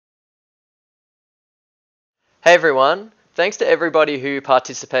Hey everyone, thanks to everybody who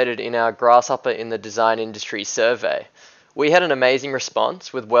participated in our Grasshopper in the Design Industry survey. We had an amazing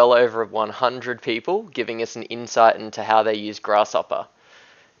response with well over 100 people giving us an insight into how they use Grasshopper.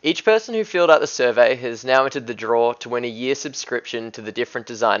 Each person who filled out the survey has now entered the draw to win a year subscription to the different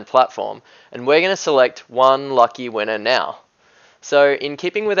design platform, and we're going to select one lucky winner now. So in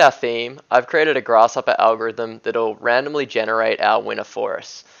keeping with our theme, I've created a Grasshopper algorithm that'll randomly generate our winner for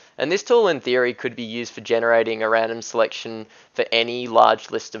us. And this tool in theory could be used for generating a random selection for any large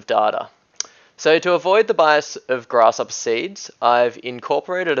list of data. So to avoid the bias of Grasshopper seeds, I've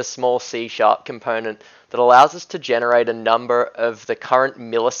incorporated a small C# component that allows us to generate a number of the current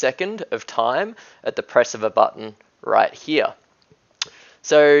millisecond of time at the press of a button right here.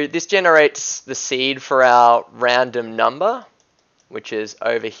 So this generates the seed for our random number, which is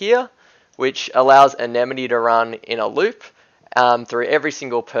over here, which allows Anemone to run in a loop through every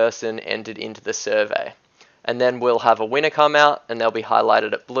single person entered into the survey. And then we'll have a winner come out and they'll be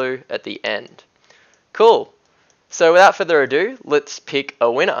highlighted at blue at the end. Cool. So without further ado, let's pick a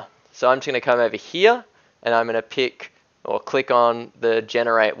winner. So I'm just going to come over here and I'm going to pick or click on the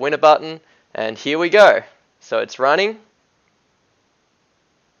generate winner button, and here we go. So it's running.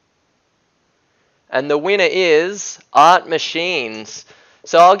 And the winner is Art Machines.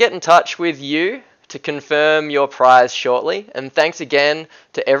 So I'll get in touch with you to confirm your prize shortly. And thanks again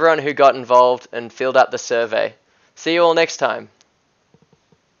to everyone who got involved and filled out the survey. See you all next time.